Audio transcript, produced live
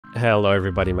Hello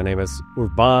everybody, my name is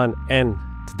Urban, and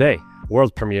today,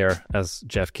 world premiere, as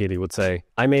Jeff Keighley would say,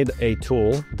 I made a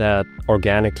tool that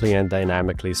organically and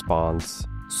dynamically spawns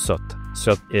soot.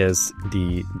 Soot is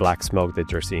the black smoke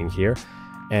that you're seeing here,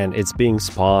 and it's being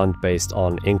spawned based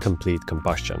on incomplete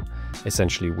combustion.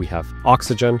 Essentially, we have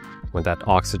oxygen. When that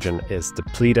oxygen is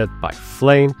depleted by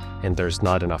flame and there's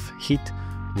not enough heat,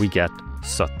 we get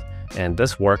soot. And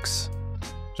this works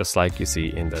just like you see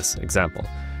in this example.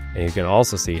 And you can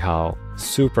also see how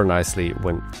super nicely,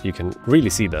 when you can really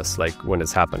see this, like when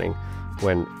it's happening,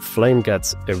 when flame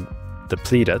gets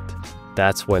depleted,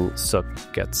 that's when soot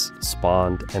gets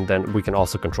spawned. And then we can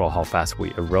also control how fast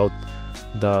we erode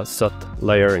the soot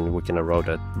layer, and we can erode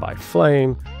it by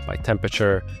flame, by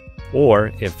temperature,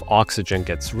 or if oxygen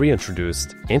gets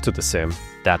reintroduced into the sim,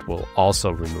 that will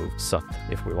also remove soot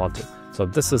if we want to. So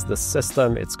this is the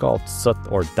system. It's called Soot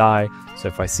or Die. So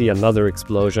if I see another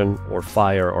explosion or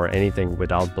fire or anything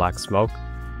without black smoke,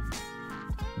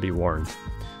 be warned.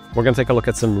 We're going to take a look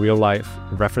at some real life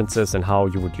references and how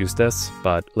you would use this,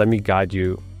 but let me guide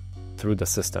you through the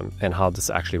system and how this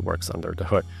actually works under the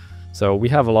hood. So we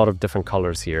have a lot of different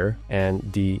colors here,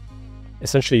 and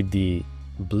essentially the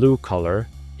blue color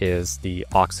is the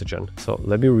oxygen. So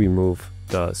let me remove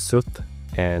the soot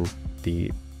and the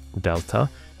delta.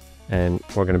 And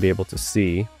we're going to be able to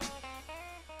see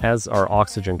as our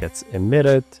oxygen gets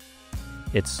emitted,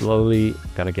 it's slowly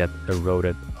going to get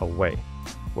eroded away.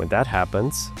 When that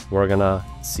happens, we're going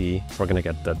to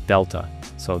get the delta.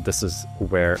 So this is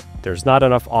where there's not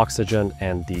enough oxygen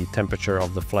and the temperature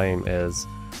of the flame is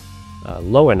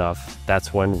low enough.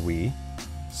 That's when we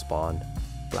spawn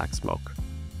black smoke.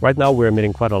 Right now, we're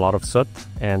emitting quite a lot of soot,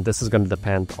 and this is going to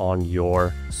depend on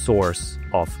your source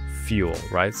of fuel,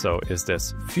 right? So is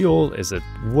this fuel? Is it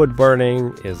wood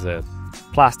burning? Is it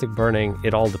plastic burning?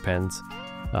 It all depends.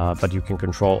 But you can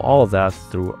control all of that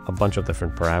through a bunch of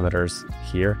different parameters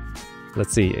here.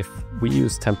 Let's see, if we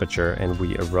use temperature and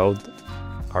we erode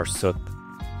our soot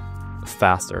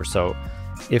faster. So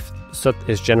if soot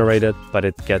is generated, but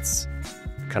it gets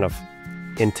kind of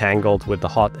entangled with the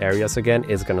hot areas again,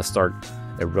 it's going to start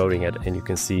eroding it, and you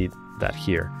can see that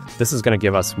here. This is going to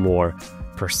give us more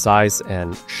precise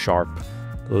and sharp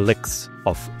licks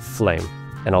of flame,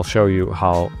 and I'll show you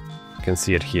how you can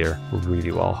see it here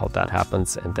really well, how that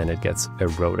happens, and then it gets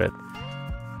eroded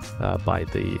by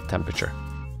the temperature.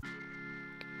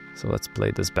 So let's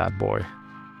play this bad boy.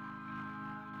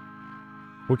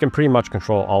 We can pretty much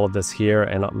control all of this here,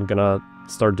 and I'm gonna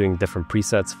start doing different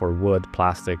presets for wood,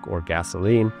 plastic, or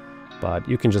gasoline, but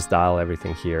you can just dial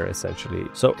everything here essentially.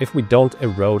 So if we don't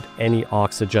erode any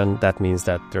oxygen, that means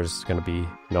that there's going to be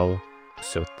no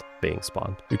soot being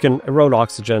spawned. You can erode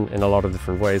oxygen in a lot of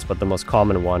different ways, but the most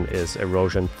common one is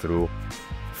erosion through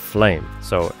flame.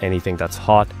 So anything that's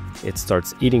hot, it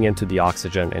starts eating into the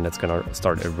oxygen and it's going to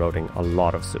start eroding a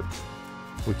lot of soot.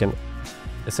 We can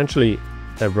essentially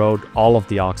erode all of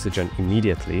the oxygen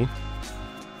immediately,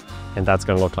 and that's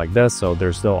going to look like this. So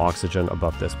there's no oxygen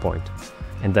above this point.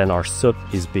 And then our soot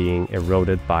is being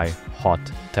eroded by hot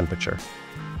temperature.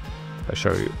 If I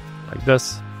show you like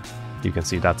this, you can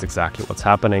see that's exactly what's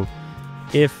happening.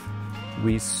 If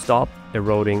we stop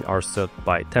eroding our soot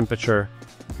by temperature,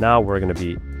 now we're going to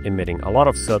be emitting a lot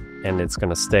of soot, and it's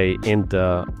going to stay in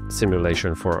the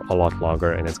simulation for a lot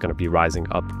longer, and it's going to be rising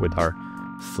up with our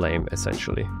flame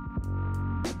essentially.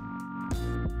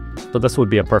 So this would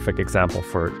be a perfect example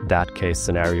for that case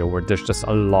scenario where there's just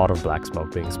a lot of black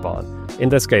smoke being spawned. In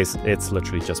this case, it's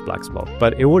literally just black smoke.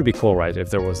 But it would be cool, right, if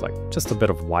there was like just a bit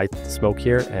of white smoke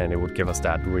here, and it would give us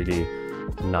that really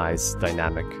nice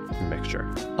dynamic mixture.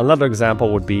 Another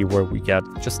example would be where we get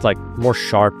just like more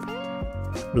sharp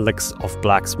licks of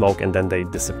black smoke, and then they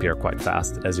disappear quite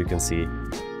fast. As you can see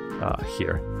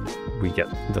here, we get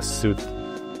the soot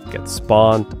gets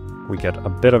spawned. We get a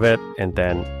bit of it, and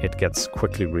then it gets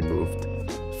quickly removed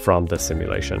from the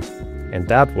simulation. And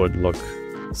that would look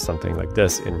something like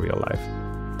this in real life.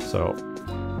 So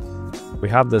we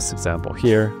have this example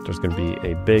here. There's going to be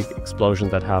a big explosion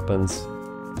that happens.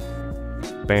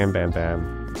 Bam, bam,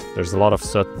 bam. There's a lot of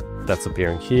soot that's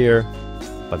appearing here.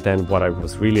 But then what I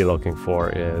was really looking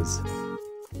for is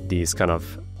these kind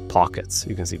of pockets.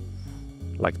 You can see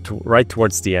like right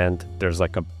towards the end, there's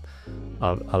like a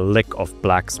lick of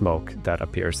black smoke that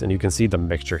appears, and you can see the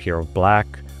mixture here of black,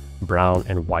 brown,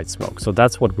 and white smoke. So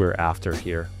that's what we're after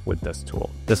here with this tool.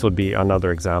 This would be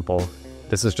another example.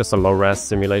 This is just a low-res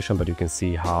simulation, but you can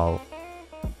see how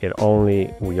we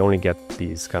only get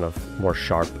these kind of more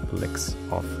sharp licks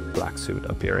of black soot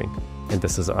appearing. And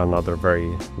this is another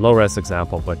very low-res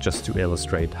example, but just to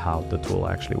illustrate how the tool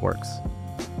actually works.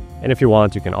 And if you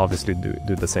want, you can obviously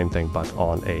do the same thing, but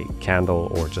on a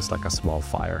candle or just like a small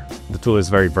fire. The tool is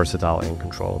very versatile and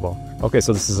controllable. Okay,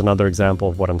 so this is another example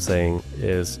of what I'm saying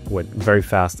is with very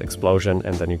fast explosion,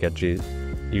 and then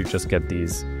you just get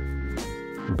these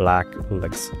black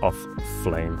licks of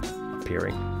flame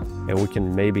appearing. And we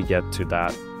can maybe get to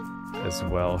that as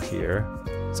well here.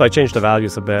 So I changed the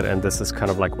values a bit, and this is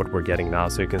kind of like what we're getting now.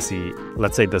 So you can see,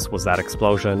 let's say this was that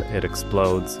explosion, it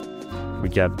explodes. We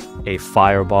get a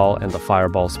fireball, and the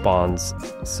fireball spawns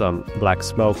some black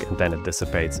smoke, and then it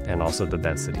dissipates, and also the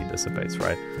density dissipates,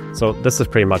 right? So this is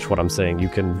pretty much what I'm saying. You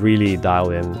can really dial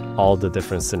in all the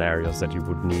different scenarios that you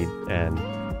would need and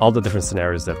all the different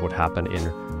scenarios that would happen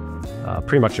in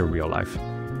pretty much in real life.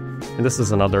 And this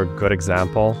is another good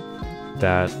example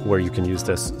where you can use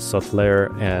this soot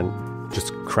layer and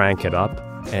just crank it up,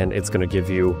 and it's going to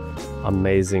give you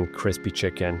amazing crispy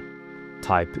chicken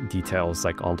type details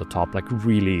like on the top, like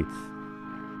really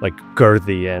like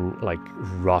girthy and like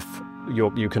rough.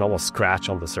 You can almost scratch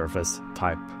on the surface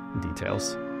type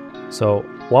details. So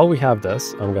while we have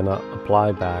this, I'm gonna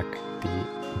apply back the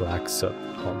black soot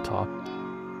on top,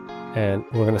 and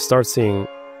we're gonna start seeing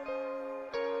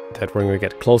that we're gonna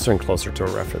get closer and closer to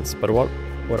a reference. But what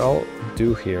I'll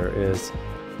do here is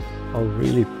I'll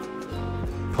really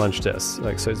punch this,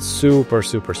 like, so it's super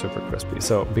crispy.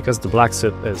 So because the black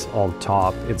soot is on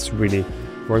top,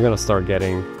 we're gonna start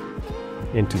getting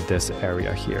into this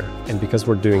area here, and because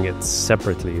we're doing it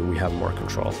separately, we have more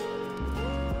control.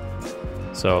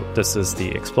 So this is the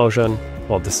explosion,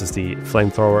 well, this is the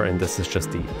flamethrower, and this is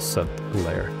just the soot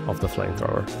layer of the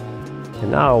flamethrower.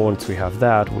 And now once we have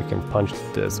that, we can punch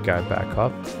this guy back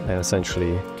up and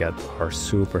essentially get our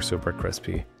super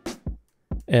crispy.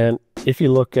 And if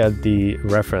you look at the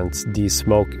reference, the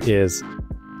smoke is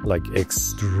like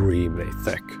extremely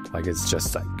thick. Like it's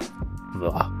just like,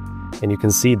 blah. And you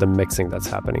can see the mixing that's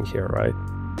happening here, right?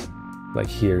 Like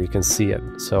here, you can see it.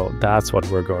 So that's what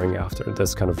we're going after,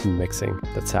 this kind of mixing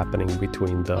that's happening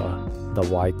between the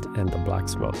white and the black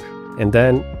smoke. And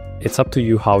then it's up to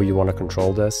you how you want to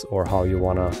control this, or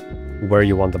where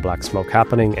you want the black smoke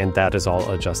happening. And that is all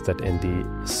adjusted in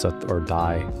the soot or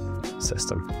dye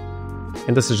system.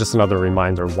 And this is just another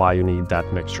reminder why you need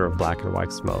that mixture of black and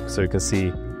white smoke. So you can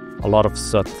see a lot of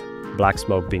soot, black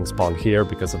smoke being spawned here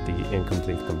because of the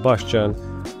incomplete combustion,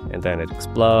 and then it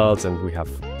explodes, and we have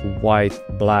white,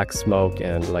 black smoke,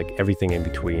 and like everything in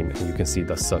between. And you can see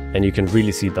the soot, and you can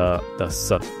really see the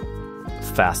soot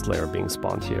fast layer being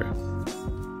spawned here.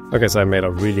 Okay, so I made a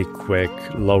really quick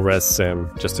low-res sim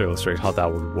just to illustrate how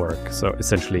that would work. So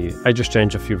essentially, I just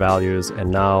changed a few values, and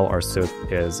now our soot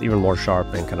is even more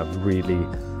sharp and kind of really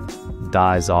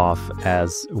dies off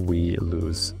as we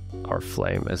lose our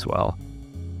flame as well.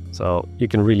 So you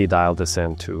can really dial this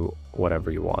into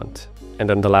whatever you want. And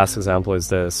then the last example is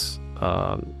this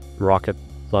rocket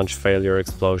launch failure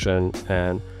explosion,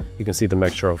 and you can see the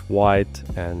mixture of white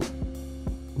and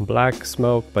black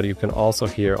smoke, but you can also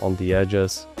hear on the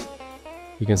edges,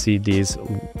 you can see these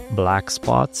black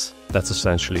spots. That's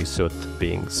essentially soot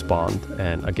being spawned.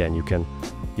 And again, you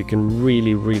can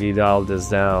really dial this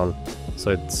down,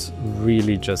 so it's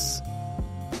really just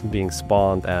being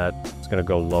spawned at, it's going to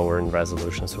go lower in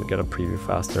resolution so we get a preview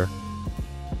faster,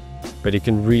 but you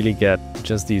can really get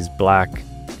just these black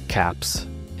caps,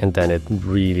 and then it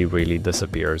really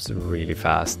disappears really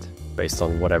fast based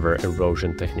on whatever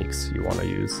erosion techniques you want to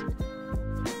use.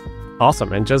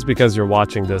 Awesome. And just because you're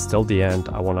watching this till the end,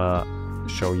 I want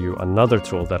to show you another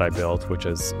tool that I built, which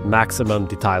is Maximus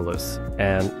Detailus.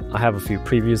 And I have a few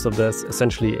previews of this.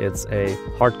 Essentially, it's a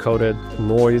hard-coded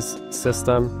noise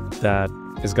system that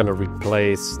is going to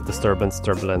replace disturbance,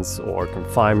 turbulence, or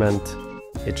confinement.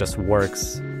 It just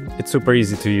works. It's super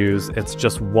easy to use. It's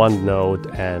just one node,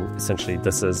 and essentially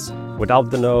this is without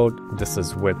the node, this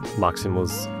is with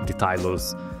Maximus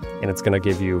Detailus, and it's going to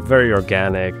give you very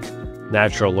organic,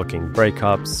 natural looking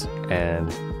breakups, and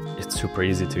it's super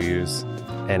easy to use,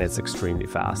 and it's extremely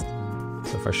fast.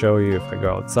 So if I show you, if I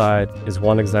go outside, is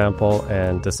one example,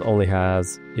 and this only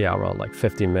has, around like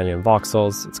 50 million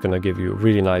voxels. It's going to give you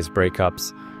really nice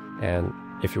breakups. And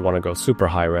if you want to go super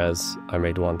high res, I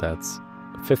made one that's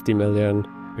 50 million.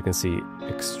 You can see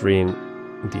extreme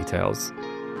details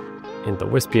in the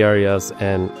wispy areas,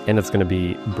 and it's going to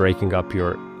be breaking up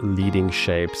your leading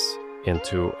shapes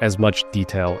into as much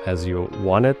detail as you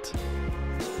want it,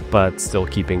 but still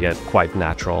keeping it quite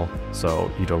natural,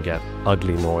 so you don't get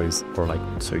ugly noise, or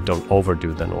so you don't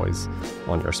overdo the noise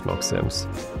on your smoke sims.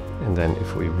 And then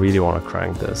if we really want to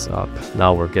crank this up,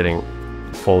 now we're getting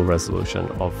full resolution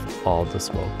of all the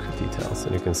smoke details,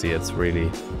 and you can see it's really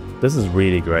This is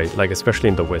really great, like especially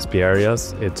in the wispy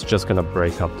areas. It's just gonna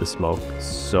break up the smoke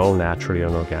so naturally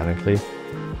and organically.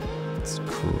 It's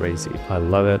crazy. I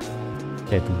love it.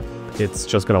 It's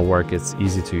just gonna work. It's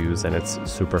easy to use and it's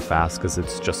super fast because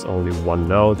it's just only one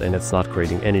node and it's not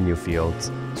creating any new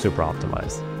fields. Super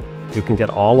optimized. You can get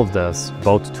all of this,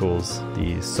 both tools,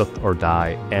 the Soot or Die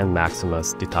and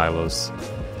Maximus Detailus,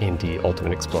 in the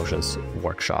Ultimate Explosions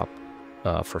workshop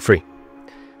for free.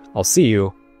 I'll see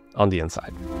you on the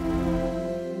inside.